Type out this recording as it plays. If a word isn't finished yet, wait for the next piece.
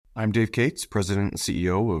I'm Dave Cates, President and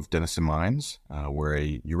CEO of Denison Mines. We're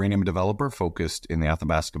a uranium developer focused in the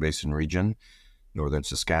Athabasca Basin region, northern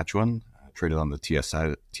Saskatchewan, traded on the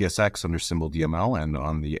TSX under symbol DML and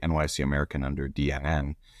on the NYC American under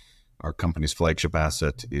DNN. Our company's flagship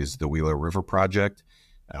asset is the Wheeler River Project,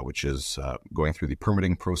 which is going through the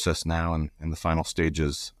permitting process now and in the final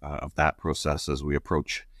stages of that process as we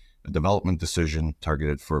approach a development decision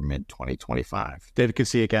targeted for mid-2025. David, good to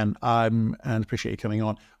see you again, and appreciate you coming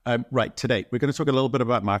on. Right, today we're going to talk a little bit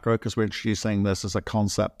about macro because we're introducing this as a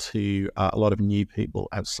concept to a lot of new people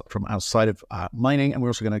from outside of mining, and we're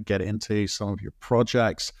also going to get into some of your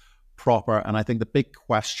projects proper. And I think the big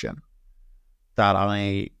question that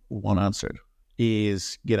I want answered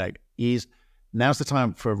is, now's the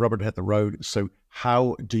time for rubber to hit the road. So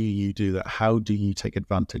how do you do that? How do you take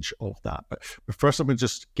advantage of that? But first, I'm going to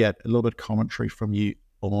just get a little bit of commentary from you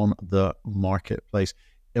on the marketplace.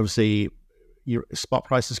 Obviously, your spot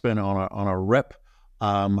price has been on a rip.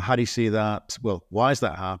 How do you see that? Well, why has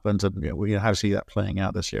that happened? And how do you see that playing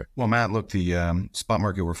out this year? Well, Matt, look, the spot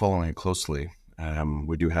market, we're following it closely.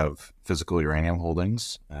 We do have physical uranium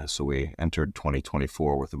holdings. So we entered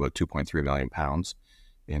 2024 with about 2.3 million pounds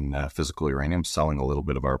in physical uranium, selling a little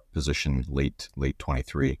bit of our position late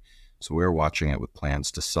 23. So we're watching it with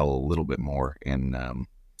plans to sell a little bit more in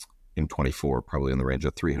 24, probably in the range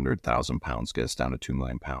of 300,000 pounds, get us down to 2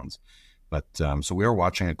 million pounds. But so we are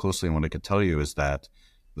watching it closely. And what I could tell you is that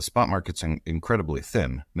the spot market's incredibly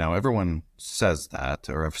thin. Now, everyone says that,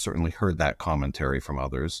 or I've certainly heard that commentary from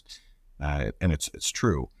others, and it's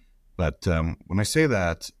true. But when I say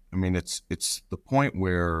that, I mean, it's the point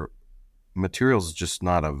where materials is just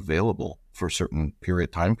not available for certain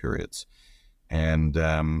time periods. And,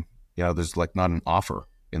 there's like not an offer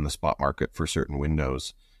in the spot market for certain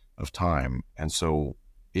windows of time. And so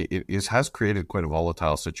it has created quite a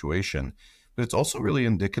volatile situation, but it's also really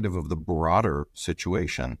indicative of the broader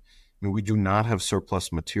situation. I mean, we do not have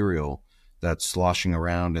surplus material that's sloshing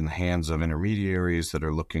around in the hands of intermediaries that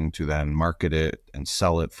are looking to then market it and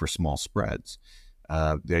sell it for small spreads.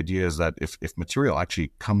 The idea is that if material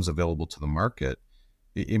actually comes available to the market,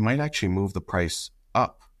 it might actually move the price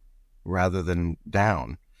up rather than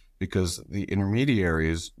down, because the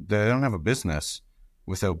intermediaries, they don't have a business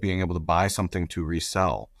without being able to buy something to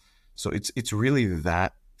resell. So it's really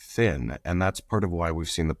that thin, and that's part of why we've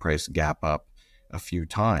seen the price gap up a few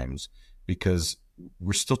times, because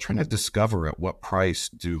we're still trying to discover at what price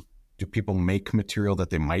do people make material that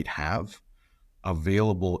they might have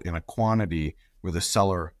available in a quantity where the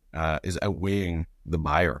seller is outweighing the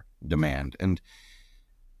buyer demand. And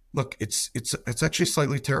look, it's actually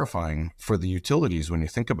slightly terrifying for the utilities when you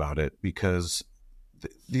think about it, because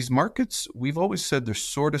these markets, we've always said they're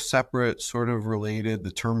sort of separate, sort of related, the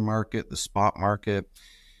term market, the spot market.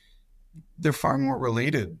 They're far more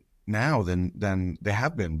related now than they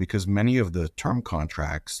have been, because many of the term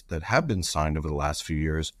contracts that have been signed over the last few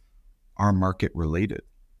years are market related,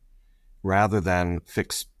 rather than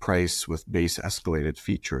fixed price with base escalated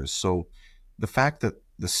features. So the fact that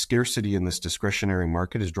the scarcity in this discretionary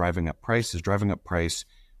market is driving up price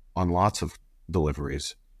on lots of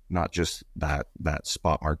deliveries, not just that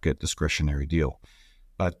spot market discretionary deal.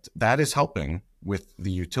 But that is helping with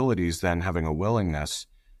the utilities then having a willingness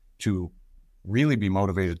to really be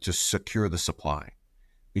motivated to secure the supply,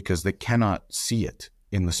 because they cannot see it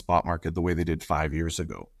in the spot market the way they did 5 years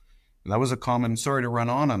ago. And that was a common, sorry to run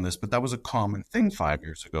on this, but that was a common thing 5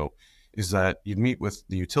 years ago, is that you'd meet with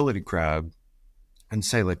the utility crowd and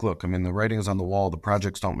say, like, look, I mean, the writing is on the wall. The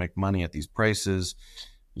projects don't make money at these prices.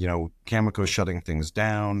 Cameco's shutting things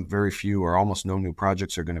down. Very few or almost no new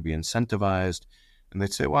projects are going to be incentivized. And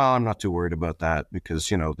they'd say, well, I'm not too worried about that because,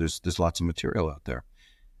 there's lots of material out there.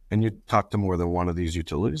 And you'd talk to more than one of these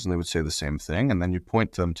utilities and they would say the same thing. And then you'd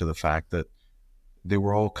point them to the fact that they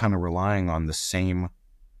were all kind of relying on the same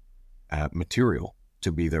material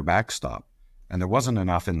to be their backstop. And there wasn't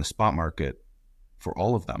enough in the spot market for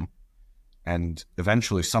all of them. And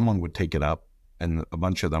eventually someone would take it up and a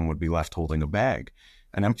bunch of them would be left holding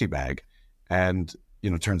an empty bag. And,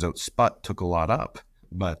 turns out spot took a lot up,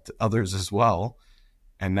 but others as well.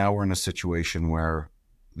 And now we're in a situation where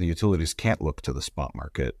the utilities can't look to the spot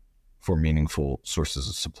market for meaningful sources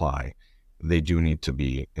of supply. They do need to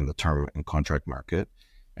be in the term and contract market.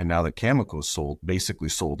 And now that Cameco's basically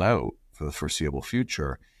sold out for the foreseeable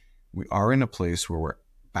future, we are in a place where we're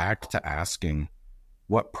back to asking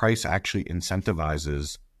what price actually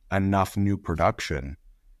incentivizes enough new production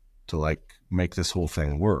to make this whole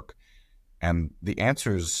thing work. And the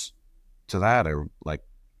answers to that are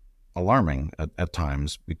alarming at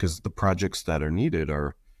times, because the projects that are needed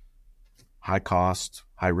are high cost,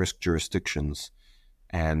 high risk jurisdictions.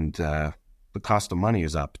 And the cost of money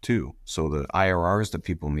is up too. So the IRRs that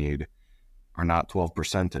people need are not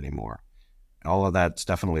 12% anymore. All of that's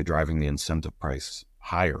definitely driving the incentive price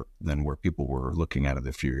higher than where people were looking at it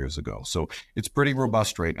a few years ago. So it's pretty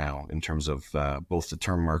robust right now in terms of both the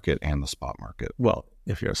term market and the spot market. Well,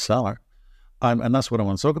 if you're a seller, and that's what I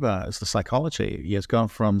want to talk about, is the psychology. It's gone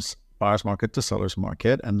from buyer's market to seller's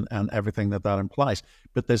market and everything that implies.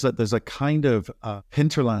 But there's a kind of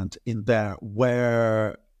hinterland in there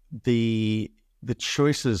where the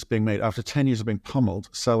choices being made after 10 years of being pummeled,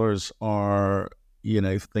 sellers are,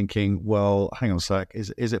 thinking, well, hang on a sec, is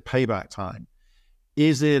it payback time?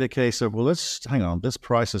 Is it a case of, well, let's hang on, this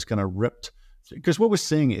price is going to rip? Because what we're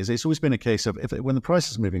seeing is it's always been a case of when the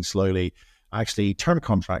price is moving slowly, actually term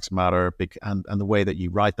contracts matter, and the way that you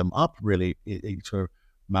write them up really it sort of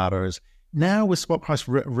matters. Now with spot price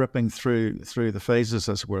ripping through the phases,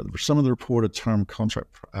 as where some of the reported term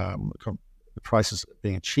contract prices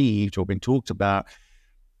being achieved or being talked about,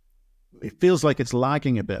 it feels like it's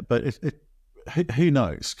lagging a bit, but who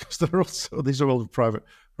knows? Because these are all private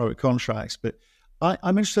contracts. But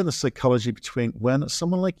I'm interested in the psychology between when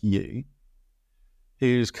someone like you,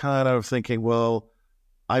 who's kind of thinking, well,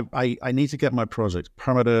 I need to get my project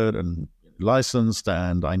permitted and licensed,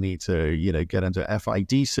 and I need to, get into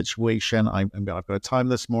FID situation. I've got to time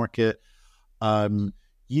this market.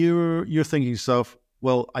 You're thinking to yourself,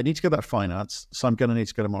 well, I need to get that finance, so I'm going to need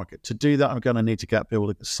to go to market. To do that, I'm going to need to get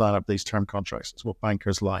people to sign up these term contracts. It's what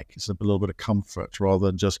bankers like. It's a little bit of comfort rather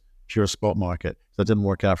than just pure spot market. That didn't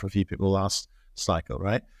work out for a few people last cycle,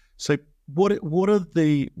 right? So what are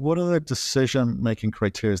the decision making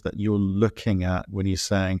criteria that you're looking at when you're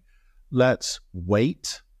saying, let's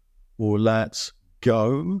wait, or let's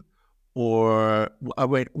go, or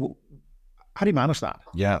wait? How do you manage that?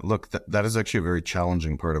 Yeah, look, that is actually a very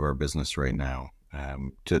challenging part of our business right now,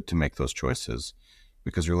 to make those choices,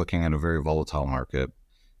 because you're looking at a very volatile market.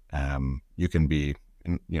 You can be,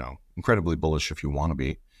 incredibly bullish if you want to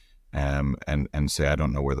be, and say, I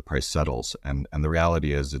don't know where the price settles. And the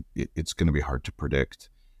reality is it's going to be hard to predict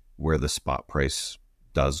where the spot price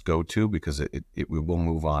does go to, because it will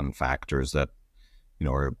move on factors that,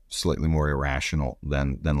 are slightly more irrational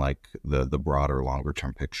than like the broader longer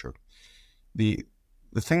term picture. The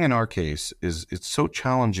thing in our case is it's so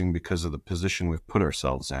challenging because of the position we've put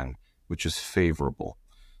ourselves in, which is favorable.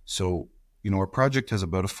 So, our project has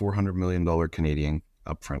about a $400 million Canadian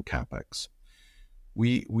upfront capex.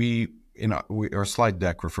 Our slide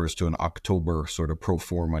deck refers to an October sort of pro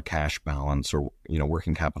forma cash balance, or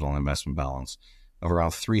working capital and investment balance of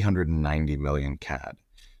around 390 million CAD,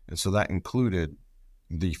 and so that included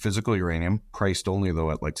the physical uranium, priced only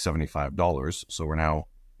though at like $75. So we're now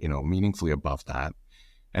meaningfully above that,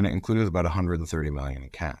 and it included about 130 million in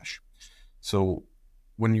cash. So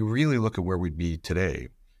when you really look at where we'd be today,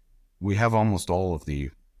 we have almost all of the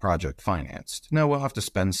project financed. Now we'll have to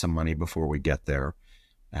spend some money before we get there.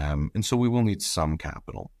 And so we will need some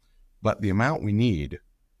capital, but the amount we need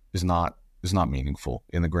is not meaningful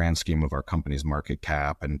in the grand scheme of our company's market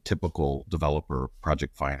cap and typical developer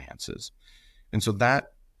project finances. And so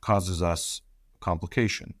that causes us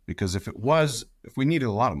complication, because if we needed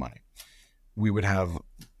a lot of money, we would have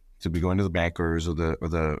to be going to the bankers or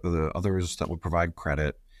the others that would provide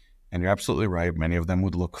credit. And you're absolutely right. Many of them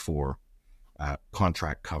would look for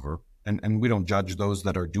contract cover. And we don't judge those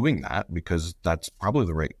that are doing that, because that's probably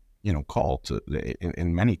the right, call to,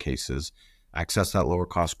 in many cases, access that lower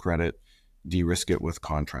cost credit, de-risk it with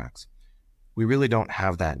contracts. We really don't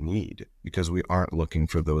have that need, because we aren't looking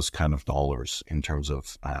for those kind of dollars in terms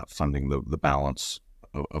of funding the balance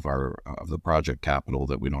of the project capital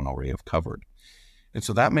that we don't already have covered. And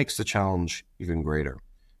so that makes the challenge even greater,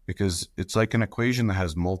 because it's like an equation that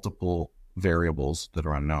has multiple variables that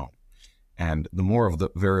are unknown. And the more of the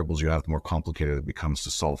variables you have, the more complicated it becomes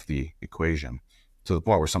to solve the equation, to the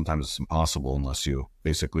point where sometimes it's impossible unless you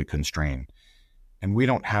basically constrain. And we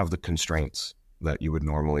don't have the constraints that you would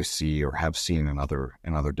normally see or have seen in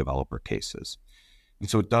other developer cases. And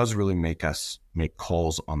so it does really make us make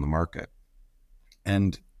calls on the market.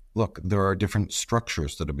 And look, there are different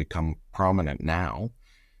structures that have become prominent now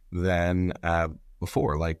than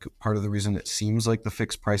before. Like, part of the reason it seems like the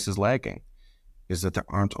fixed price is lagging is that there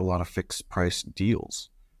aren't a lot of fixed price deals,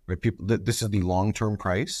 right? This is the long-term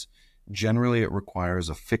price. Generally, it requires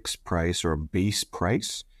a fixed price or a base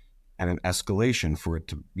price and an escalation for it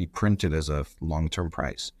to be printed as a long-term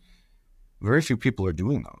price. Very few people are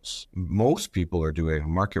doing those. Most people are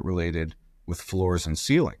doing market-related with floors and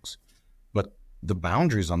ceilings, but the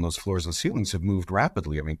boundaries on those floors and ceilings have moved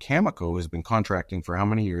rapidly. I mean, Cameco has been contracting for how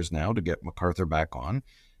many years now to get MacArthur back on?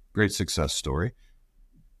 Great success story.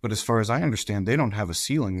 But as far as I understand, they don't have a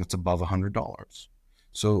ceiling that's above $100.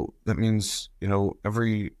 So that means,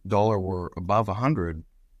 every dollar we're above 100,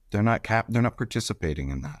 they're not participating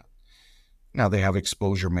in that. Now they have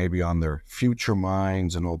exposure maybe on their future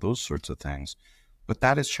mines and all those sorts of things, but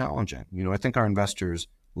that is challenging. I think our investors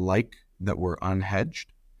like that we're unhedged,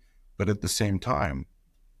 but at the same time,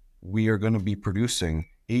 we are going to be producing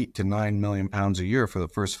 8 to 9 million pounds a year for the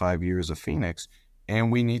first 5 years of Phoenix,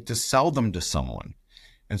 and we need to sell them to someone.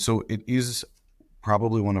 And so it is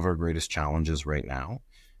probably one of our greatest challenges right now.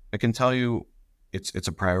 I can tell you it's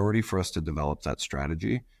a priority for us to develop that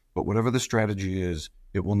strategy, but whatever the strategy is,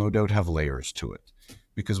 it will no doubt have layers to it,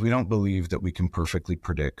 because we don't believe that we can perfectly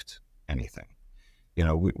predict anything.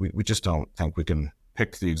 We just don't think we can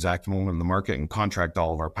pick the exact moment in the market and contract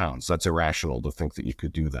all of our pounds. That's irrational to think that you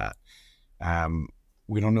could do that.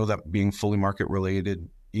 We don't know that being fully market related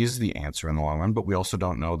is the answer in the long run, but we also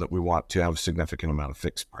don't know that we want to have a significant amount of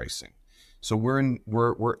fixed pricing. So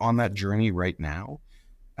we're on that journey right now.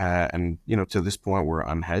 And to this point, we're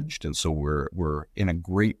unhedged. And so we're in a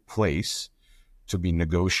great place to be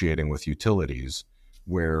negotiating with utilities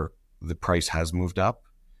where the price has moved up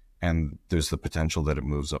and there's the potential that it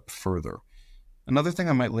moves up further. Another thing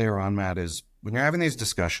I might layer on, Matt, is when you're having these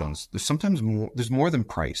discussions, there's more than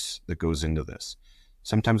price that goes into this.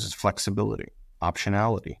 Sometimes it's flexibility,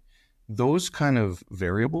 optionality. Those kind of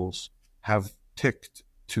variables have ticked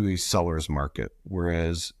to a seller's market,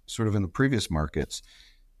 whereas sort of in the previous markets,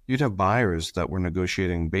 you'd have buyers that were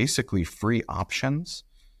negotiating basically free options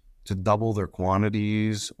to double their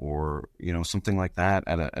quantities or, something like that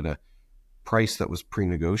at a price that was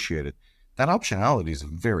pre-negotiated. That optionality is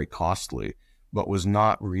very costly, but was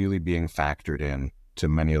not really being factored in to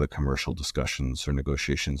many of the commercial discussions or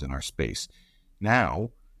negotiations in our space.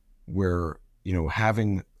 Now, we're,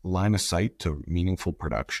 having line of sight to meaningful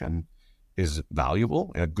production is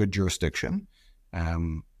valuable in a good jurisdiction.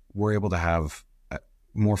 We're able to have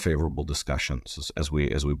more favorable discussions as we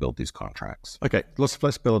build these contracts. Okay, lots of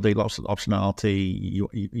flexibility, lots of optionality.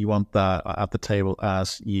 You want that at the table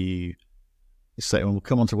as you say, and we'll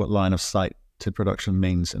come on to what line of sight to production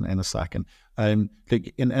means in a second. And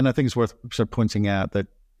I think it's worth sort of pointing out that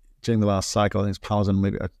during the last cycle, I think it's Paladin,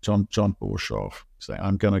 maybe John Borshoff saying,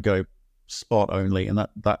 I'm going to go spot only, and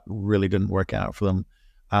that really didn't work out for them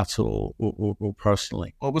at all, or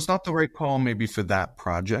personally. Well, it was not the right call maybe for that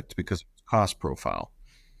project because of its cost profile.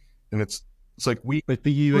 And it's like But for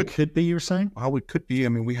you, it could be, you're saying? Well, it could be. I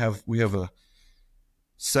mean, we have a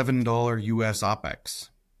 $7 US OPEX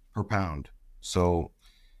per pound. So,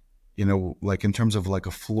 like in terms of like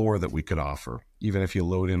a floor that we could offer, even if you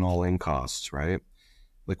load in all in costs, right?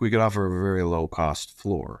 Like we could offer a very low cost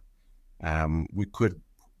floor. We could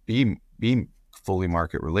be fully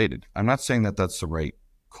market related. I'm not saying that that's the right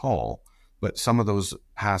call, but some of those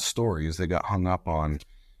past stories, they got hung up on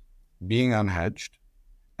being unhedged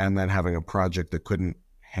and then having a project that couldn't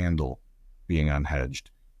handle being unhedged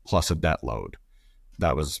plus a debt load.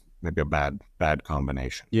 That was maybe a bad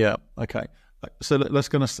combination. Yeah. Okay. So let's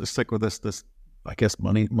going to stick with this, I guess,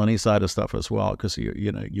 money side of stuff as well, because I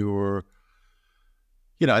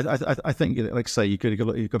think, like say, you've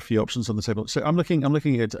got a few options on the table. So I'm looking at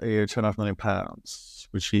 £2.5 million,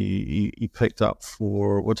 which you picked up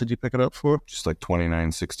for. What did you pick it up for? Just like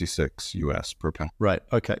 $29.66 US per pound. Right.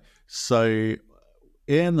 Okay. So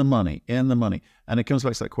in the money, and it comes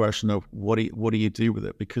back to that question of what do you do with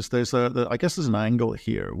it? Because I guess there's an angle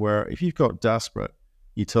here where if you've got desperate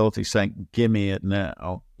utilities saying, "Give me it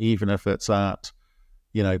now," even if it's at,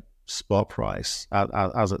 spot price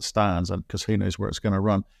as it stands, and because who knows where it's going to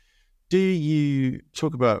run. Do you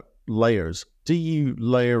talk about layers? Do you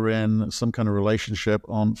layer in some kind of relationship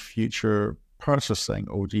on future purchasing,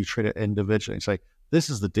 or do you treat it individually and say, this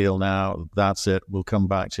is the deal now, that's it, we'll come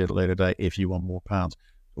back to it at a later date if you want more pounds?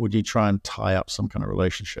 Or do you try and tie up some kind of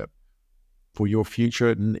relationship for your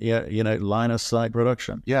future, line of sight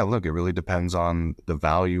production? Yeah, look, it really depends on the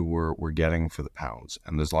value we're getting for the pounds.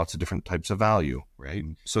 And there's lots of different types of value, right?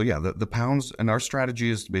 So yeah, the pounds, and our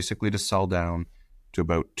strategy is basically to sell down to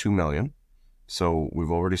about 2 million. So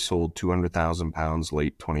we've already sold 200,000 pounds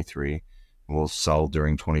late 23. We'll sell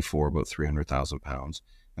during 24 about 300,000 pounds.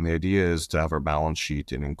 And the idea is to have our balance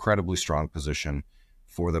sheet in an incredibly strong position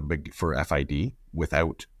for FID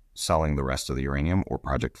without selling the rest of the uranium or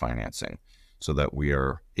project financing, so that we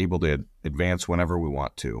are able to advance whenever we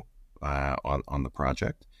want to on the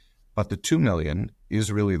project. But the 2 million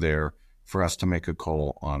is really there for us to make a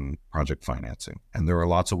call on project financing. And there are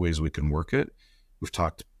lots of ways we can work it. We've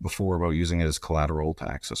talked before about using it as collateral to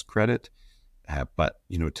access credit. But,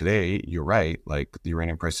 today, you're right, like the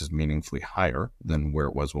uranium price is meaningfully higher than where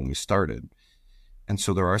it was when we started. And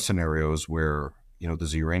so there are scenarios where,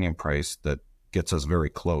 there's a uranium price that gets us very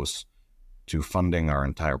close to funding our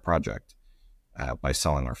entire project by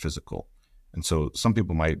selling our physical. And so some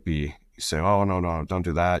people might be say, oh, no, don't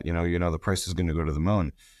do that. The price is going to go to the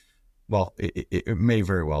moon. Well, it may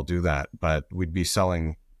very well do that, but we'd be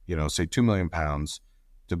selling, say 2 million pounds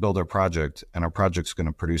to build our project, and our project's going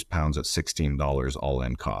to produce pounds at $16 all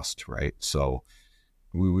in cost, right? So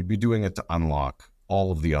we would be doing it to unlock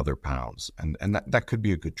all of the other pounds. And that could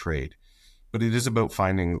be a good trade. But it is about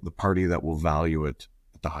finding the party that will value it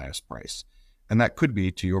at the highest price. And that could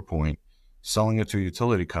be, to your point, selling it to a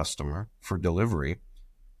utility customer for delivery,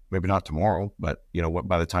 maybe not tomorrow, but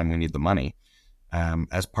by the time we need the money,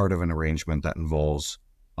 as part of an arrangement that involves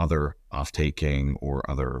other off-taking or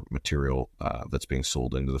other material that's being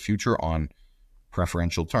sold into the future on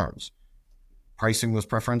preferential terms. Pricing those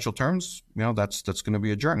preferential terms, that's going to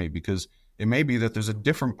be a journey, because it may be that there's a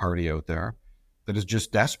different party out there that is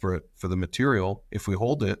just desperate for the material. If we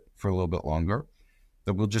hold it for a little bit longer,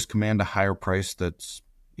 that we'll just command a higher price that's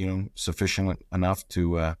sufficient enough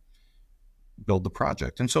to build the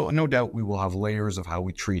project. And so no doubt we will have layers of how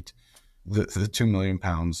we treat the 2 million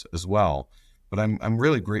pounds as well. But I'm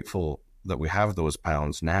really grateful that we have those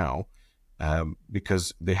pounds now,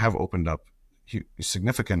 because they have opened up a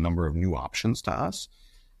significant number of new options to us.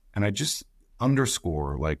 And I just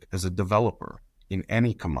underscore, like, as a developer in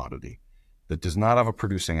any commodity that does not have a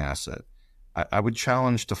producing asset, I would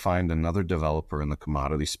challenge to find another developer in the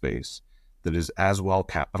commodity space that is as well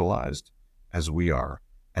capitalized as we are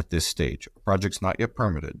at this stage. Our project's not yet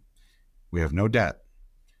permitted. We have no debt,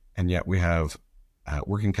 and yet we have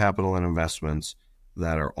working capital and investments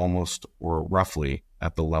that are almost or roughly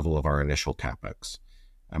at the level of our initial capex.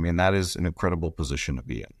 I mean, that is an incredible position to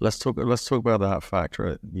be in. Let's talk about that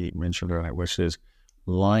factor you mentioned earlier, which is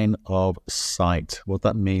line of sight. What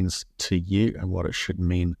that means to you and what it should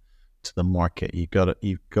mean to the market.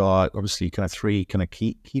 You've got obviously kind of three kind of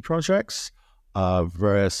key projects,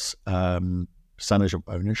 various percentage of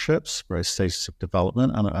ownerships, various stages of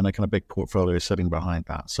development, and a kind of big portfolio sitting behind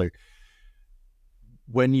that. So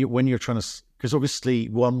when you're trying to, because obviously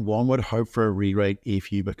one would hope for a re-rate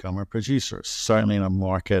if you become a producer. Certainly in a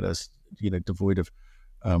market as devoid of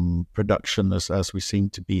production as we seem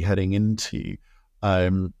to be heading into.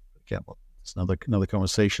 Again, it's another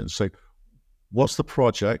conversation. So, what's the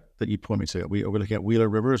project that you point me to? Are we looking at Wheeler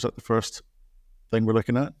River? Is that the first thing we're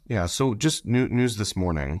looking at? Yeah. So, just news this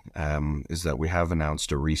morning is that we have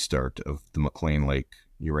announced a restart of the McClean Lake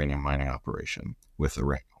uranium mining operation with the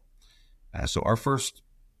ring. So our first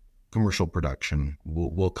commercial production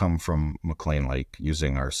will come from McClean Lake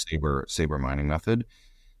using our Sabre mining method,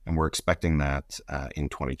 and we're expecting that in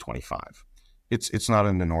 2025. It's not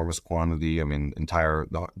an enormous quantity. I mean,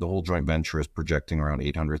 the whole joint venture is projecting around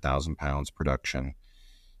 800,000 pounds production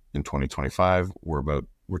in 2025. We're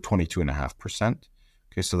 22.5%.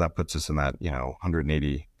 Okay, so that puts us in that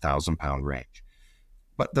 180,000 pound range.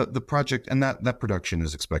 But the project and that production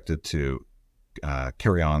is expected to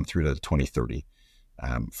carry on through to 2030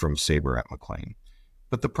 from Sabre at McClean.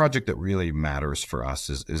 But the project that really matters for us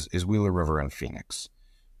is Wheeler River and Phoenix,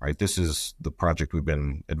 right? This is the project we've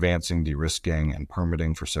been advancing, de-risking, and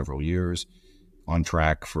permitting for several years, on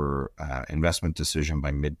track for investment decision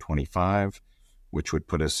by mid-25, which would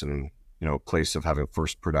put us in a place of having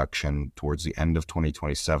first production towards the end of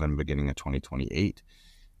 2027, beginning of 2028.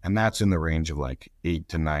 And that's in the range of like 8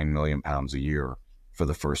 to 9 million pounds a year for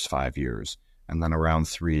the first 5 years, and then around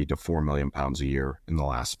 3 to 4 million pounds a year in the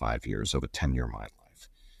last 5 years of a 10-year mine life.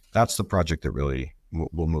 That's the project that really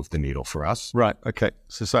will move the needle for us. Right. Okay.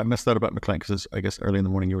 So I missed that about McClean, because I guess early in the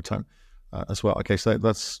morning you were talking as well. Okay. So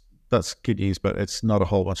that's good news, but it's not a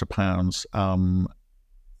whole bunch of pounds. And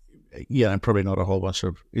probably not a whole bunch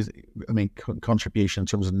of, contribution in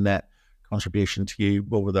terms of net contribution to you.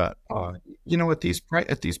 What would that?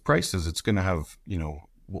 At these prices, it's going to have,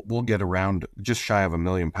 we'll get around just shy of 1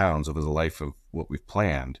 million pounds over the life of what we've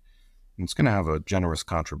planned. And it's going to have a generous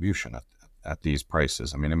contribution at these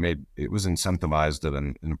prices. I mean, it was incentivized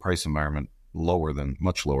in a price environment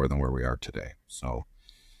much lower than where we are today. So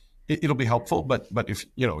it'll be helpful. But if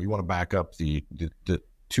you want to back up the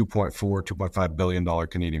 2.5 billion dollar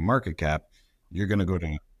Canadian market cap, you're going to go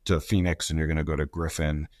to Phoenix and you're going to go to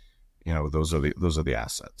Griffin. Those are the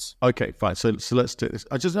assets. Okay, fine. So let's do this.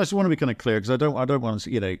 I just want to be kind of clear, because I don't want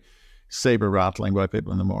to saber rattling by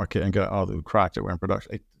people in the market and go, oh, they cracked it, we're in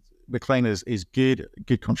production. McClean is good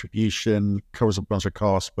contribution, covers a bunch of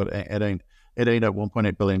costs, but it ain't a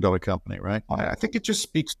 $1.8 billion company, right? I think it just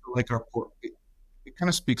speaks to it kind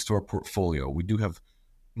of speaks to our portfolio. We do have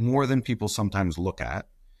more than people sometimes look at,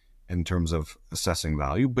 in terms of assessing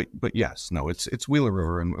value. But yes, no, it's Wheeler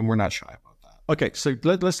River, and we're not shy about that. Okay, so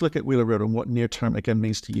let's look at Wheeler River and what near term again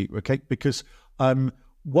means to you. Okay, because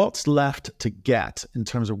what's left to get in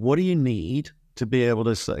terms of what do you need to be able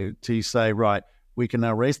to say right, we can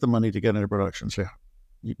now raise the money to get into production. So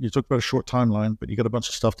you talked about a short timeline, but you got a bunch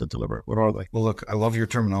of stuff to deliver. What are they? Well, look, I love your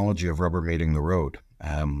terminology of rubber meeting the road.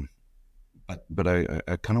 But I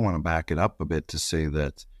kind of want to back it up a bit to say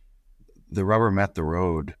that the rubber met the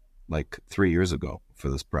road like 3 years ago for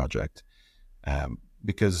this project,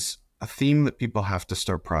 because a theme that people have to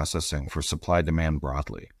start processing for supply demand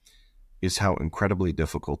broadly is how incredibly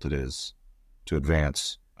difficult it is to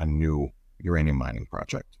advance a new uranium mining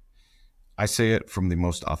project. I say it from the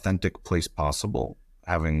most authentic place possible,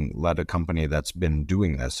 having led a company that's been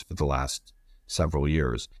doing this for the last several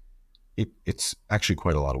years. It's actually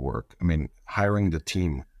quite a lot of work. I mean, hiring the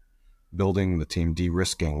team, building the team,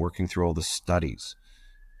 de-risking, working through all the studies.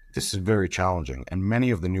 This is very challenging. And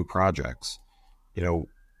many of the new projects,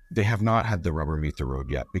 they have not had the rubber meet the road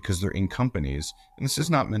yet because they're in companies, and this is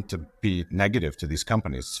not meant to be negative to these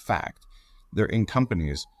companies, it's fact. They're in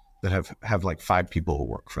companies that have like 5 people who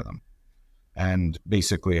work for them and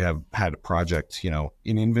basically have had a project, in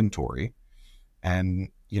inventory. And,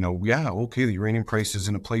 the uranium price is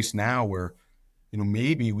in a place now where,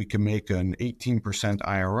 maybe we can make an 18%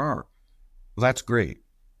 IRR. Well, that's great,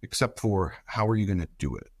 except for how are you going to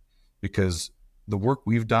do it? Because the work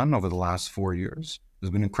we've done over the last 4 years has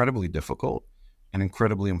been incredibly difficult and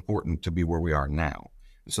incredibly important to be where we are now.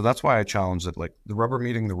 So that's why I challenge that, like the rubber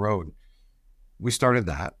meeting the road. We started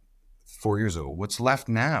that 4 years ago. What's left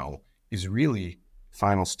now is really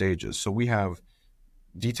final stages. So we have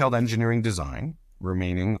detailed engineering design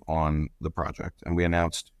remaining on the project. And we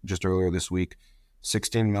announced just earlier this week,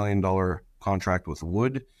 $16 million contract with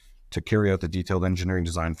Wood to carry out the detailed engineering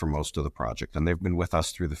design for most of the project. And they've been with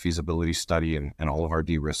us through the feasibility study and all of our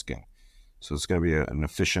de-risking. So it's going to be an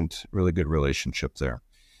efficient, really good relationship there.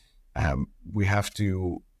 We have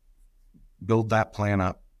to build that plan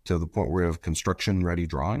up to the point where we have construction ready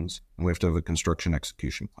drawings, and we have to have a construction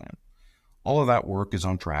execution plan. All of that work is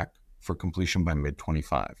on track for completion by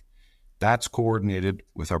mid-25. That's coordinated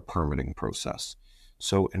with our permitting process.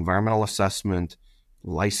 So environmental assessment,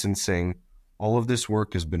 licensing, all of this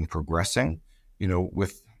work has been progressing,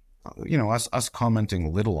 with, us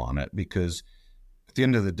commenting little on it, because at the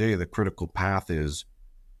end of the day, the critical path is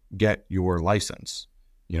get your license,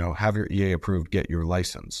 have your EA approved, get your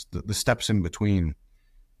license. The steps in between,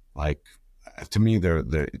 like, to me,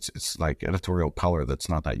 it's like editorial color that's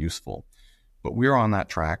not that useful. But we're on that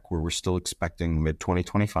track where we're still expecting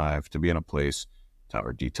mid-2025 to be in a place to have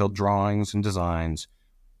our detailed drawings and designs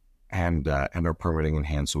and our permitting in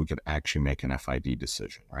hand so we could actually make an FID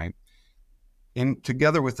decision, right? And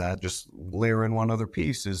together with that, just layer in one other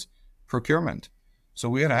piece is procurement. So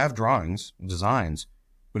we got to have drawings, designs,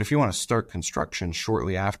 but if you want to start construction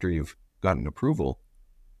shortly after you've gotten approval,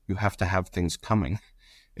 you have to have things coming,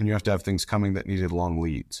 and you have to have things coming that needed long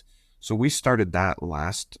leads. So we started that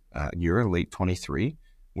last year, late 23.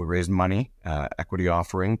 We raised money, equity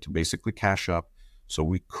offering to basically cash up so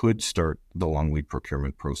we could start the long lead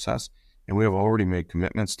procurement process. And we have already made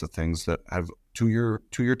commitments to things that have two-year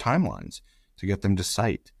timelines to get them to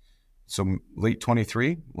site. So late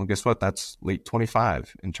 23, well, guess what? That's late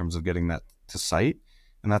 25 in terms of getting that to site.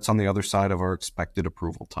 And that's on the other side of our expected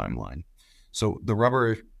approval timeline. So the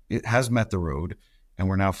rubber, it has met the road. And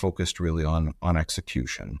we're now focused really on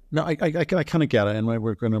execution. No, I kind of get it, and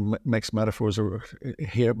we're going to mix metaphors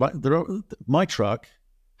here. But my truck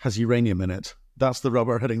has uranium in it. That's the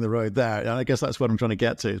rubber hitting the road there. And I guess that's what I'm trying to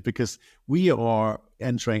get to, is because we are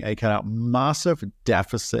entering a kind of massive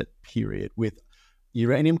deficit period with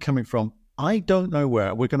uranium coming from I don't know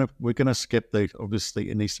where. We're gonna skip the, obviously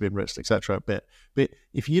it needs to be enriched, etc. But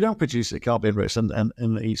if you don't produce it, it can't be enriched, and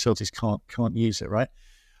the utilities can't use it, right?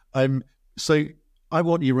 So I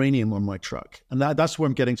want uranium on my truck, and that's where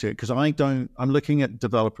I'm getting to it, because I'm looking at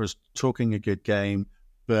developers talking a good game,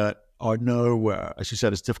 but are nowhere. As you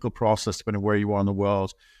said, it's a difficult process depending on where you are in the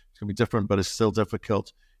world. It's going to be different, but it's still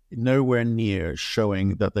difficult. Nowhere near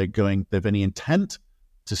showing that they've any intent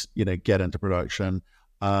to get into production,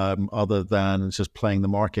 other than just playing the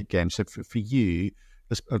market game. So for you,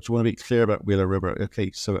 I just want to be clear about Wheeler River.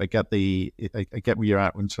 Okay, so I get where you're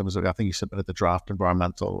at in terms of, I think you submitted the draft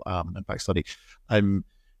environmental impact study, and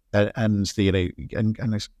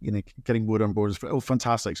getting Wood on board is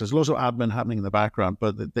fantastic. So there's lots of admin happening in the background,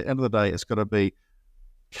 but at the end of the day, it's got to be,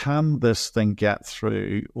 can this thing get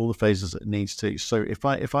through all the phases it needs to? So if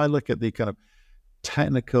I look at the kind of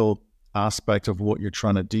technical aspect of what you're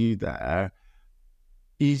trying to do there,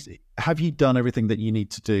 have you done everything that you need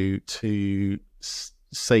to do to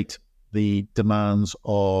sate the demands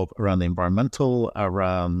of around the environmental,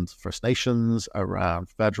 around First Nations, around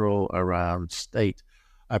federal, around state,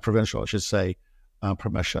 provincial, I should say,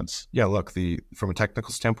 permissions? Yeah, look, from a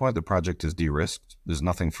technical standpoint, the project is de-risked. There's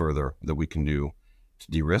nothing further that we can do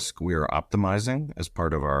to de-risk. We are optimizing as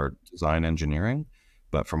part of our design engineering,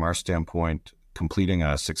 but from our standpoint, completing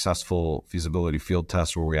a successful feasibility field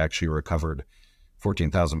test where we actually recovered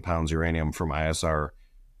 14,000 pounds uranium from ISR,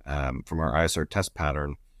 from our ISR test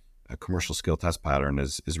pattern, a commercial scale test pattern,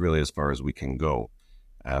 is really as far as we can go.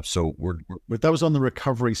 So we're But that was on the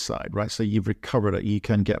recovery side, right? So you've recovered it, you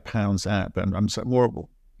can get pounds out, but I'm saying more.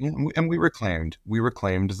 and we reclaimed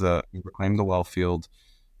the well field.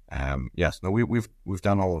 Yes, no, we've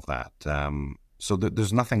done all of that. So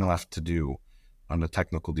there's nothing left to do on a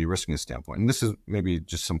technical de-risking standpoint. And this is maybe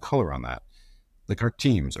just some color on that. Like our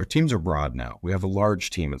teams are broad now. We have a large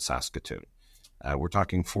team in Saskatoon. We're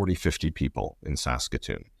talking 40, 50 people in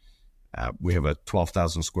Saskatoon. We have a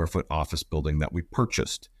 12,000 square foot office building that we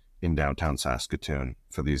purchased in downtown Saskatoon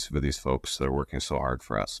for these folks that are working so hard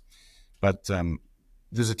for us. But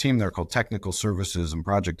there's a team there called Technical Services and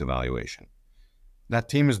Project Evaluation. That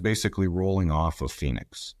team is basically rolling off of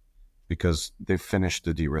Phoenix because they've finished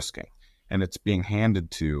the de-risking, and it's being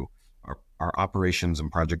handed to our operations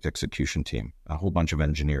and project execution team, a whole bunch of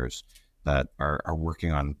engineers that are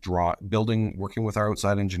working on working with our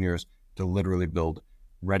outside engineers to literally build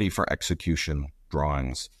ready for execution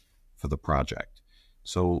drawings for the project.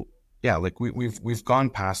 So yeah, like we've gone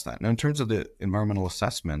past that. Now, in terms of the environmental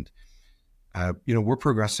assessment, we're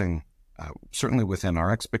progressing certainly within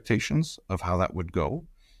our expectations of how that would go.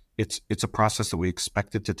 It's a process that we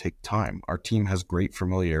expect it to take time. Our team has great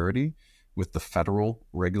familiarity with the federal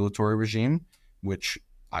regulatory regime, which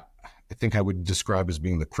I think I would describe as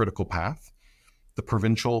being the critical path. The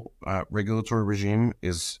provincial regulatory regime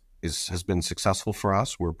has been successful for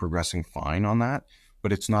us. We're progressing fine on that,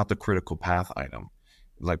 but it's not the critical path item.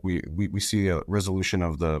 Like we see a resolution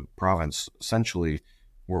of the province. Essentially,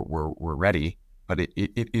 we're ready, but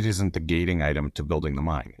it isn't the gating item to building the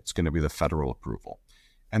mine. It's going to be the federal approval,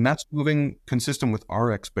 and that's moving consistent with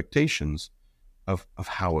our expectations of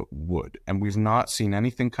how it would. And we've not seen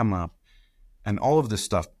anything come up. And all of this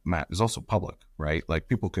stuff, Matt, is also public, right? Like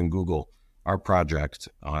people can Google our project,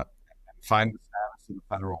 and find the status of the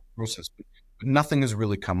federal process, but nothing has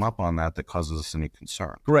really come up on that causes us any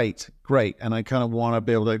concern. Great. And I kind of want to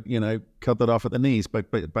be able to, cut that off at the knees by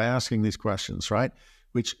asking these questions, right?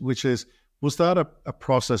 Which is, was that a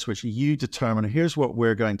process which you determined, here's what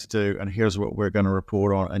we're going to do and here's what we're going to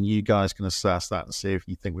report on, and you guys can assess that and see if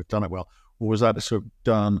you think we've done it well? Or was that sort of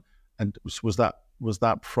done, and was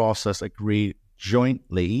that process agreed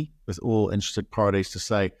jointly with all interested parties to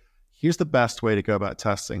say, here's the best way to go about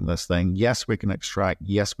testing this thing? Yes, we can extract.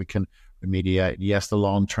 Yes, we can remediate. Yes, the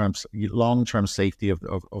long-term safety of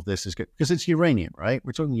this is good because it's uranium, right?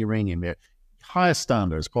 We're talking uranium here, highest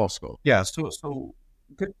standards possible. Yeah. So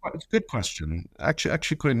good. It's a good question.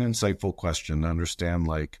 Actually, quite an insightful question to understand,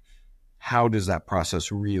 like, how does that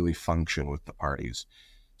process really function with the parties?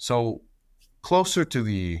 So closer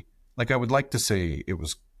to I would like to say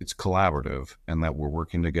it's collaborative and that we're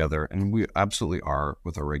working together, and we absolutely are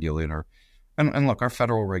with our regulator. And look, our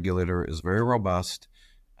federal regulator is very robust,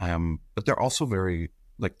 but they're also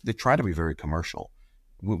they try to be very commercial.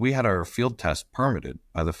 We had our field test permitted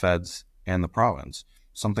by the feds and the province,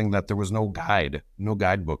 something that there was no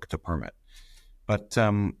guidebook to permit. But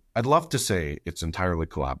I'd love to say it's entirely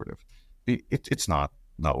collaborative. It's not,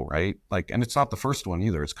 no, right? And it's not the first one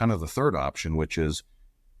either. It's kind of the third option, which is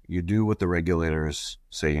you do what the regulators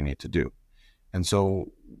say you need to do. And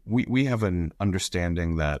so we have an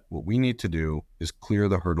understanding that what we need to do is clear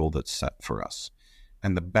the hurdle that's set for us.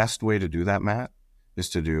 And the best way to do that, Matt, is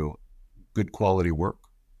to do good quality work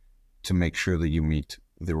to make sure that you meet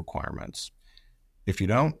the requirements. If you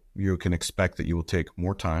don't, you can expect that you will take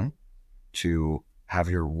more time to have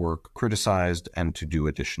your work criticized and to do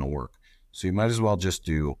additional work. So you might as well just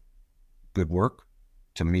do good work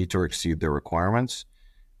to meet or exceed their requirements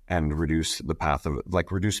and reduce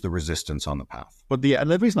the resistance on the path. But the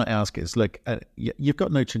reason I ask is, you've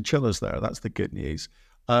got no chinchillas there. That's the good news.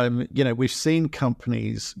 We've seen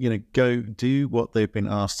companies, go do what they've been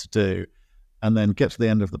asked to do, and then get to the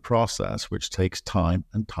end of the process, which takes time,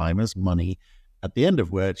 and time is money. At the end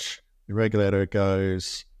of which, the regulator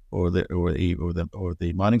goes, or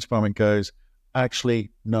the mining department goes,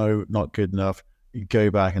 actually, no, not good enough. You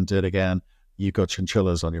go back and do it again. You've got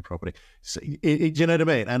chinchillas on your property. So, do you know what I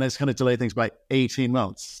mean? And it's kind of delayed things by 18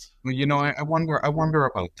 months. Well, I wonder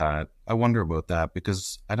about that. I wonder about that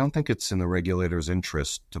because I don't think it's in the regulator's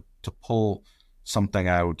interest to pull something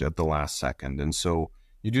out at the last second. And so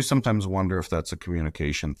you do sometimes wonder if that's a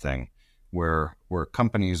communication thing where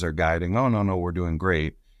companies are guiding, oh no, we're doing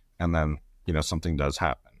great. And then, something does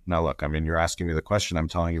happen. Now look, I mean, you're asking me the question, I'm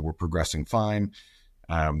telling you we're progressing fine.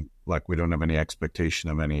 Like we don't have any expectation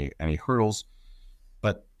of any hurdles.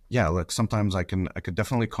 But yeah, look, sometimes I could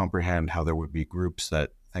definitely comprehend how there would be groups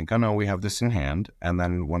that think, oh no, we have this in hand, and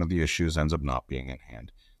then one of the issues ends up not being in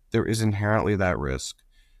hand. There is inherently that risk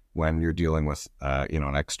when you're dealing with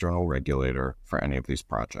an external regulator for any of these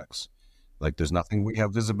projects. Like there's nothing we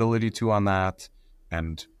have visibility to on that.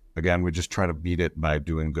 And again, we just try to beat it by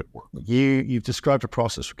doing good work. You've described a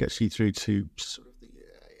process that gets you through to sort of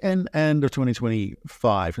the end of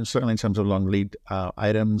 2025, and certainly in terms of long lead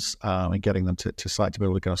items and getting them to site to be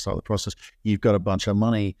able to kind of start the process. You've got a bunch of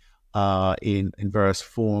money in various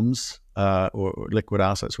forms or liquid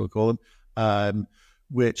assets, we'll call them,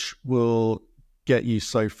 which will get you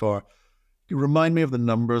so far. Remind me of the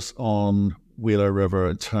numbers on Wheeler River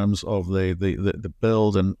in terms of the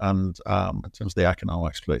build and in terms of the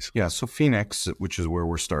economics, please. Yeah, so Phoenix, which is where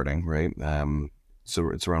we're starting, right? So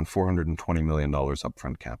it's around $420 million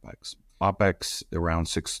upfront capex. OpEx around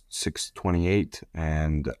 628,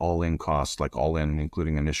 and all-in cost, like all in,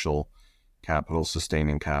 including initial capital,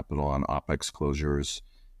 sustaining capital, and OpEx closures,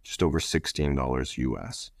 just over $16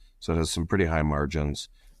 US. So it has some pretty high margins.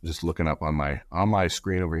 Just looking up on my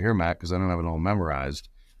screen over here, Matt, because I don't have it all memorized.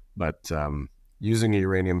 But using a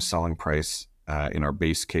uranium selling price in our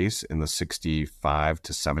base case in the $65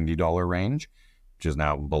 to $70 range, which is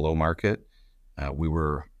now below market, we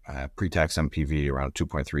were pre-tax MPV around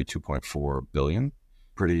 2.3, 2.4 billion.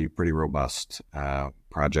 Pretty robust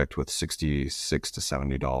project with $66 to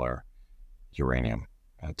 $70 uranium.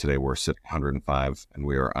 Today we're sitting 105 and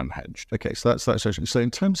we are unhedged. Okay, so that's interesting. So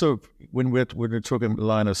in terms of when we're talking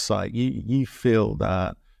line of sight, you feel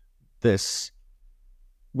that this,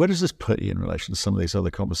 where does this put you in relation to some of these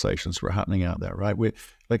other conversations that are happening out there, right? We,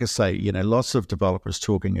 like I say, lots of developers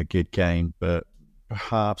talking a good game, but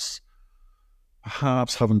perhaps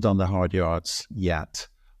haven't done the hard yards yet.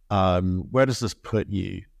 Where does this put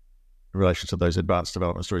you in relation to those advanced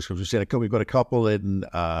development stories? Because we've got a couple in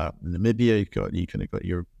Namibia. You've got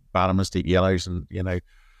your Banamas, Deep Yellows, and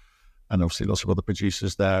obviously lots of other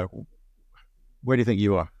producers there. Where do you think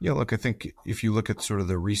you are? Yeah, look, I think if you look at sort of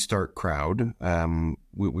the restart crowd,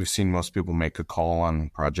 we've seen most people make a call on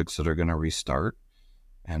projects that are going to restart,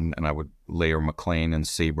 and I would layer McLean and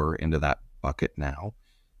Sabre into that bucket now.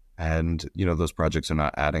 And, those projects are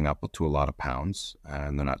not adding up to a lot of pounds,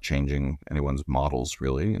 and they're not changing anyone's models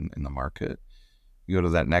really in the market. You go to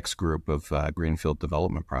that next group of greenfield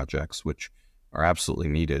development projects, which are absolutely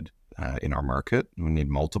needed in our market. We need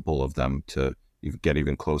multiple of them to get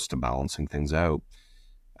even close to balancing things out.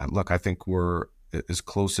 And look, I think we're as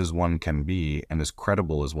close as one can be and as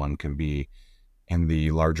credible as one can be in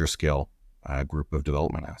the larger scale group of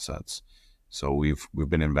development assets. So we've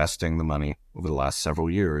been investing the money over the last several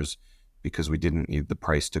years because we didn't need the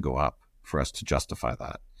price to go up for us to justify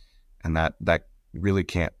that. And that really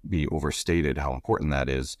can't be overstated how important that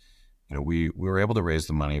is. We were able to raise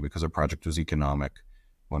the money because our project was economic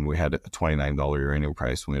when we had a $29 uranium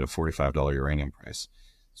price, when we had a $45 uranium price.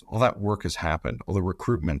 So all that work has happened. All the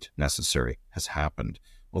recruitment necessary has happened.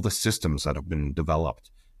 All the systems that have been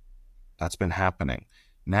developed, that's been happening.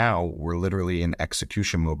 Now we're literally in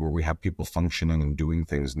execution mode where we have people functioning and doing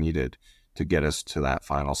things needed to get us to that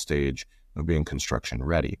final stage of being construction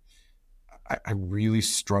ready. I really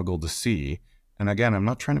struggle to see, and again, I'm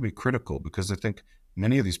not trying to be critical because I think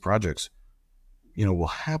many of these projects, will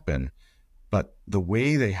happen, but the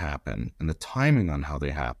way they happen and the timing on how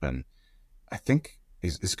they happen, I think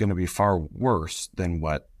is going to be far worse than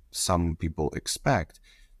what some people expect,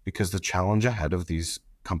 because the challenge ahead of these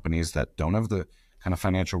companies that don't have the kind of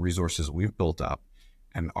financial resources we've built up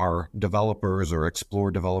and are developers or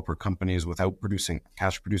explore developer companies without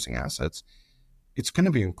cash producing assets, it's going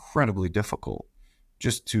to be incredibly difficult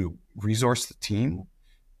just to resource the team.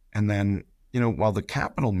 And then, while the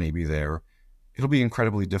capital may be there, it'll be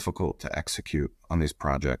incredibly difficult to execute on these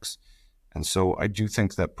projects. And so I do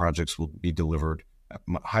think that projects will be delivered at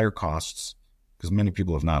higher costs because many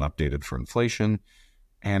people have not updated for inflation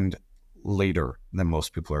and later than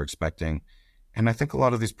most people are expecting. And I think a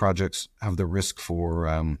lot of these projects have the risk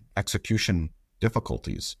for execution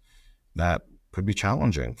difficulties that could be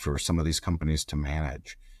challenging for some of these companies to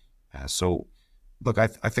manage. So look, I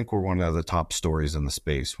think we're one of the top stories in the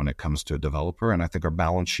space when it comes to a developer. And I think our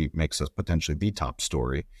balance sheet makes us potentially the top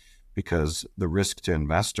story because the risk to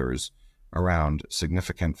investors around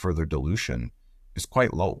significant further dilution is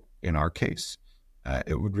quite low in our case.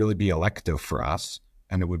 It would really be elective for us,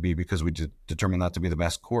 and it would be because we determine that to be the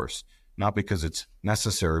best course, not because it's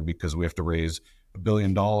necessary because we have to raise $1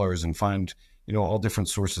 billion and find, all different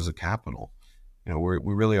sources of capital. We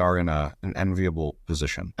really are in an enviable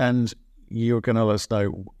position. And you're going to let us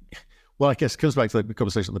know, well, I guess it comes back to the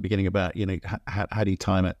conversation at the beginning about, how do you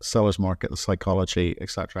time it, seller's market, the psychology,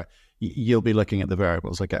 etc. You'll be looking at the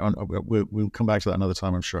variables. Okay, we'll come back to that another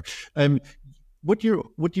time, I'm sure. What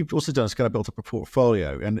you've also done is kind of built up a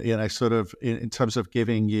portfolio, and sort of in terms of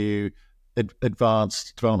giving you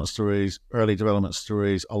advanced development stories, early development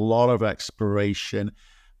stories, a lot of exploration,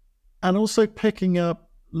 and also picking up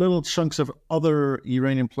little chunks of other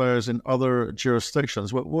uranium players in other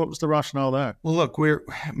jurisdictions. What was the rationale there? Well, look, we're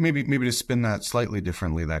maybe to spin that slightly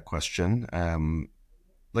differently, that question.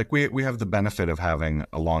 We have the benefit of having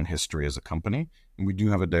a long history as a company, and we do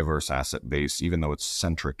have a diverse asset base, even though it's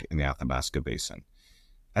centric in the Athabasca Basin.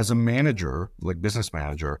 As a manager, business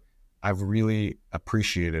manager, I've really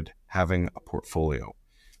appreciated having a portfolio,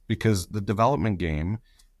 because the development game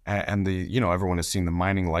and everyone has seen the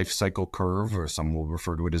mining life cycle curve, or some will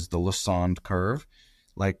refer to it as the Lassonde curve.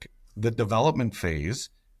 The development phase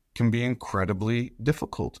can be incredibly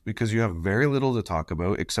difficult because you have very little to talk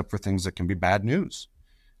about except for things that can be bad news.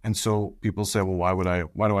 And so people say, well,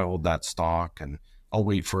 why do I hold that stock? And I'll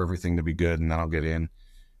wait for everything to be good and then I'll get in.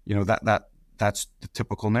 That's the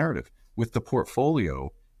typical narrative. With the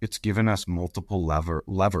portfolio, it's given us multiple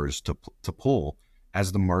levers to pull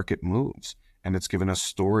as the market moves. And it's given us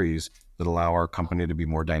stories that allow our company to be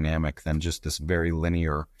more dynamic than just this very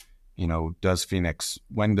linear, when does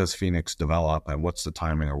Phoenix develop, and what's the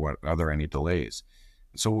timing, or are there any delays?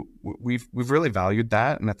 So we've really valued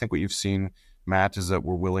that. And I think what you've seen, Matt, is that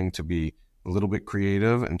we're willing to be a little bit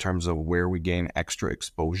creative in terms of where we gain extra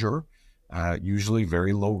exposure. Usually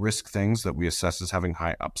very low risk things that we assess as having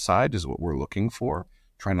high upside is what we're looking for,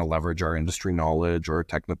 trying to leverage our industry knowledge or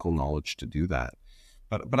technical knowledge to do that.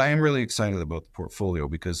 But I am really excited about the portfolio,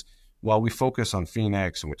 because while we focus on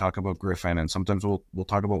Phoenix and we talk about Griffin, and sometimes we'll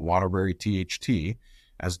talk about Waterbury THT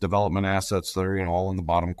as development assets that are all in the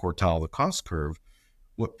bottom quartile of the cost curve,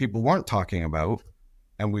 what people weren't talking about,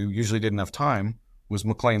 and we usually didn't have time, was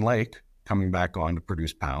McLean Lake coming back on to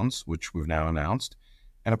produce pounds, which we've now announced,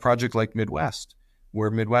 and a project like Midwest,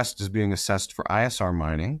 where Midwest is being assessed for ISR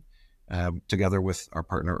mining together with our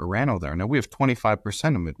partner Orano there. Now we have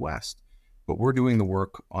 25% of Midwest, but we're doing the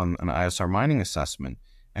work on an ISR mining assessment.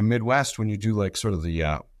 And Midwest, when you do sort of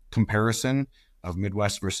the comparison of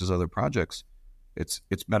Midwest versus other projects, it's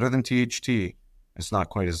better than THT. It's not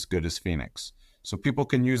quite as good as Phoenix. So people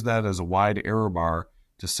can use that as a wide error bar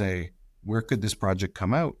to say, where could this project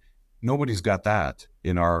come out? Nobody's got that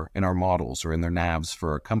in our models or in their NAVs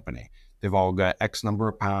for our company. They've all got X number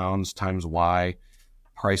of pounds times Y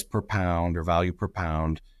price per pound or value per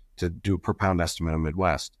pound to do a per pound estimate of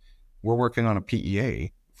Midwest. We're working on a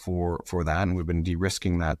PEA for that, and we've been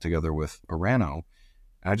de-risking that together with Orano.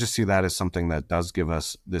 And I just see that as something that does give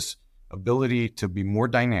us this ability to be more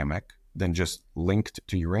dynamic than just linked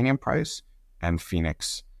to uranium price and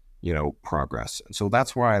Phoenix, progress. And so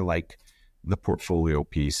that's where I like the portfolio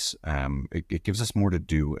piece. It gives us more to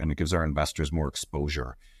do, and it gives our investors more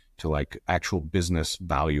exposure to actual business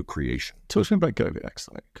value creation. Talk to me about GoviEx,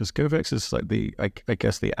 because GoviEx is I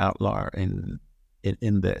guess the outlier in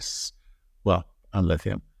this, well, and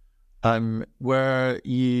lithium, where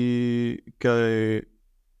you go.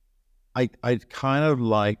 I kind of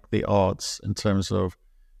like the odds in terms of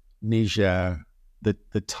Niger,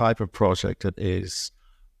 the type of project it is,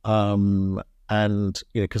 and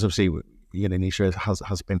because obviously Niger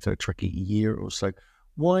has been through a tricky year or so.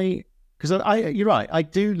 Why? Because you're right. I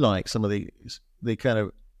do like some of the kind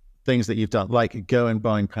of things that you've done, like go and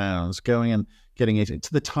buying pounds, going and getting it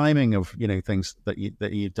into the timing of things that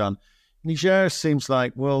you've done. Niger seems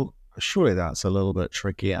like, well, surely that's a little bit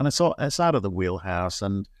tricky, and it's out of the wheelhouse.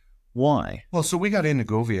 And why? Well, so we got into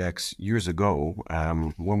GoviEx years ago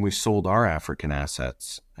when we sold our African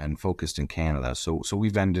assets and focused in Canada. So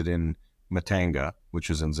we've ended in Matanga,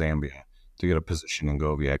 which is in Zambia, to get a position in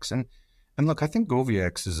GoviEx. And look, I think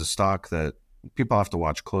GoviEx is a stock that people have to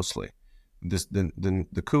watch closely.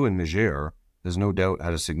 The coup in Niger, there's no doubt,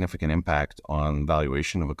 had a significant impact on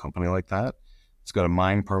valuation of a company like that. It's got a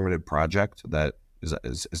mine permitted project that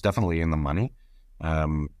is definitely in the money,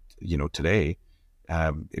 today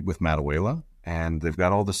with Matahuela, and they've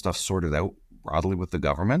got all this stuff sorted out broadly with the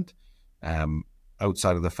government,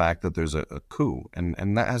 outside of the fact that there's a coup,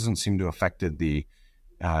 and that hasn't seemed to have affected the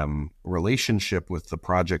relationship with the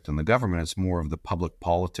project and the government. It's more of the public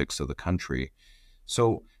politics of the country.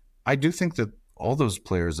 So I do think that all those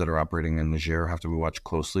players that are operating in Niger have to be watched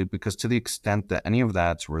closely, because to the extent that any of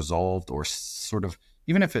that's resolved or sort of,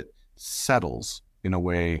 even if it settles in a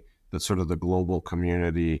way that sort of the global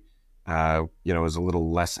community, is a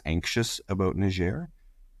little less anxious about Niger,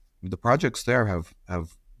 the projects there have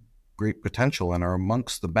great potential and are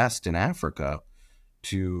amongst the best in Africa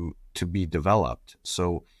to be developed.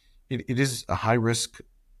 So it is a high risk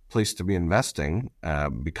place to be investing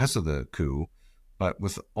because of the coup. But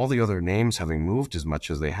with all the other names having moved as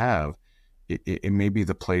much as they have, it may be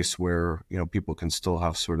the place where people can still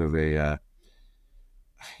have sort of a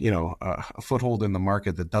foothold in the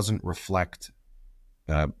market that doesn't reflect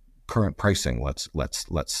uh, current pricing. Let's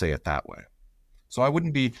say it that way. So I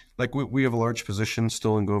wouldn't be like we have a large position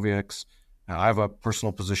still in GoviX. I have a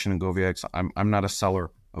personal position in GoviX. I'm not a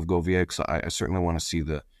seller of GoviX. I certainly want to see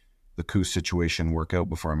the coup situation work out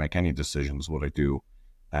before I make any decisions. What I do,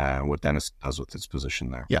 what Dennis does with his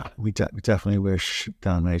position there. Yeah, we definitely wish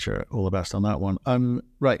Dan Major all the best on that one.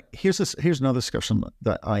 Right, here's another discussion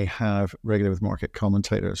that I have regularly with market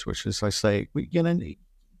commentators, which is I say,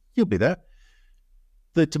 you'll be there.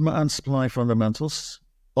 The demand supply fundamentals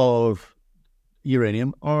of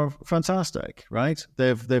uranium are fantastic, right?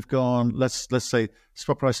 They've gone. Let's say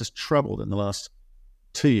spot price has trebled in the last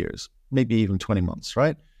 2 years, maybe even 20 months,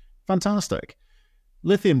 right? Fantastic.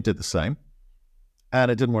 Lithium did the same,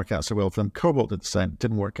 and it didn't work out so well for them. Cobalt did the same,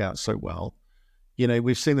 didn't work out so well.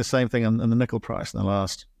 We've seen the same thing in the nickel price in the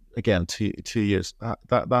last, again, two years.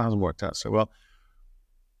 That hasn't worked out so well.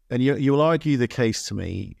 And you will argue the case to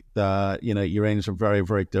me that, uranium's a very,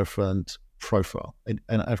 very different profile. And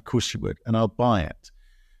of course you would, and I'll buy it.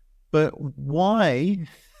 But why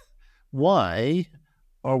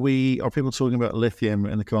are people talking about lithium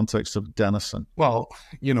in the context of Denison? Well,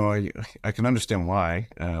 I can understand why.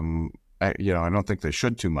 I don't think they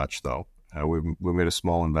should too much, though. We made a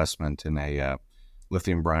small investment in a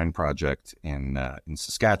lithium brine project in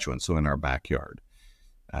Saskatchewan, so in our backyard.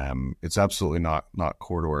 It's absolutely not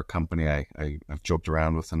core to our company. I've joked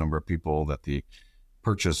around with a number of people that the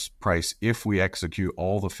purchase price, if we execute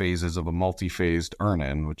all the phases of a multi-phased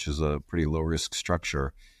earn-in, which is a pretty low-risk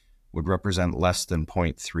structure, would represent less than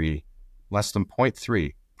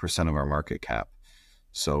 0.3% of our market cap.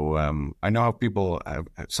 So I know how people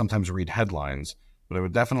sometimes read headlines, but I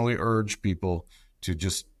would definitely urge people to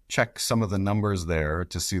just check some of the numbers there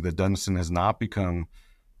to see that Denison has not become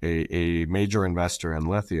a major investor in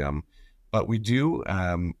lithium. But we do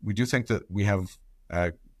think that we have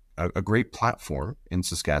a great platform in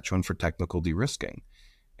Saskatchewan for technical de-risking.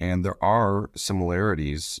 And there are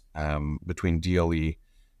similarities between DLE,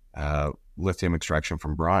 lithium extraction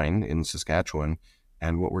from brine in Saskatchewan,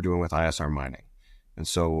 and what we're doing with ISR mining. And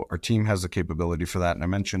so our team has the capability for that. And I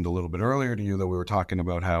mentioned a little bit earlier to you that we were talking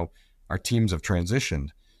about how our teams have transitioned.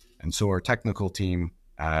 And so our technical team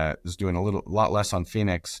is doing a lot less on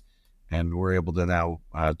Phoenix, and we're able to now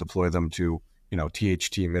deploy them to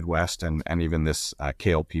THT Midwest and even this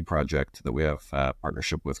KLP project that we have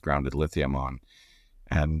partnership with Grounded Lithium on.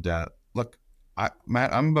 And look,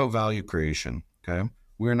 Matt, I'm about value creation. Okay,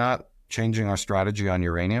 we're not changing our strategy on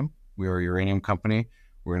uranium. We are a uranium company.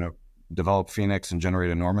 We're going to develop Phoenix and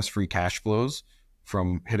generate enormous free cash flows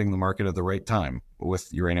from hitting the market at the right time with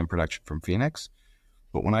uranium production from Phoenix.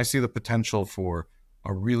 But when I see the potential for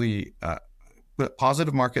a really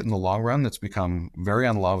positive market in the long run that's become very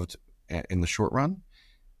unloved in the short run,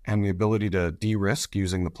 and the ability to de-risk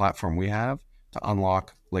using the platform we have to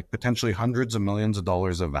unlock like potentially hundreds of millions of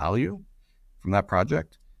dollars of value from that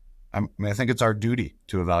project, I think it's our duty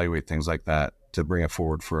to evaluate things like that to bring it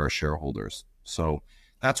forward for our shareholders. So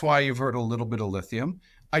that's why you've heard a little bit of lithium.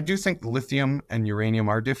 I do think lithium and uranium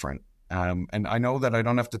are different. And I know that I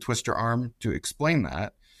don't have to twist your arm to explain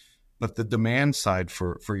that, but the demand side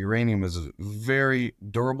for uranium is very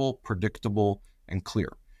durable, predictable, and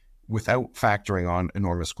clear without factoring on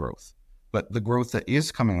enormous growth. But the growth that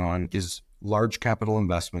is coming on is large capital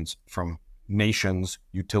investments from nations,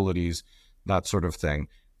 utilities, that sort of thing,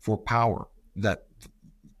 for power that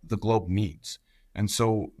the globe needs. And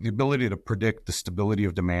so the ability to predict the stability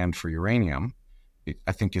of demand for uranium,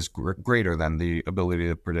 I think, is greater than the ability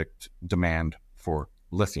to predict demand for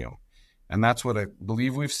lithium. And that's what I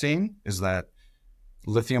believe we've seen, is that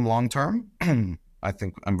lithium long-term, I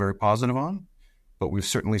think I'm very positive on, but we've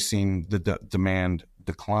certainly seen the demand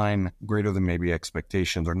decline greater than maybe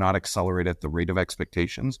expectations, or not accelerate at the rate of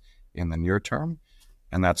expectations in the near term.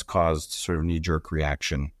 And that's caused sort of knee-jerk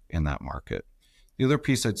reaction in that market. The other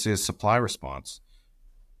piece I'd say is supply response.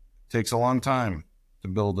 It takes a long time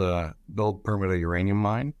to permit a uranium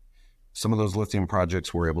mine. Some of those lithium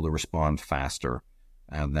projects were able to respond faster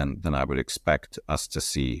and then I would expect us to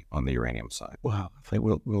see on the uranium side. Wow, I think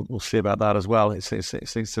we'll see about that as well. It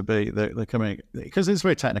seems to be they're coming, because it's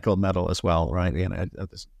very technical metal as well, right?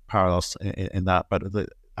 There's parallels in that, but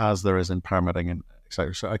as there is in permitting and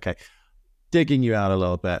etc. So okay, digging you out a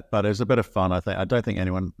little bit, but it was a bit of fun. I don't think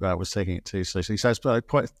anyone was taking it too seriously. So it's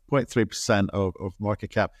 0.3% of market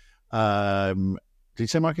cap. Did you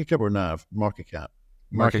say market cap or NAV? Market cap.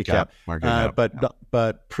 Market cap.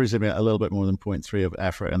 But presumably a little bit more than 0.3 of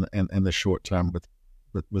effort in the short term,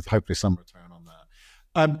 with hopefully some return on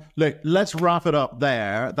that. Look, let's wrap it up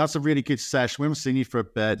there. That's a really good session. We haven't seen you for a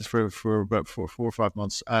bit, for about 4 or 5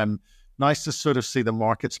 months. Nice to sort of see the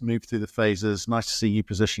markets move through the phases. Nice to see you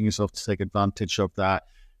positioning yourself to take advantage of that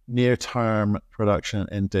near-term production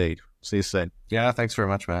indeed. See you soon. Yeah, thanks very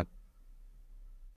much, Matt.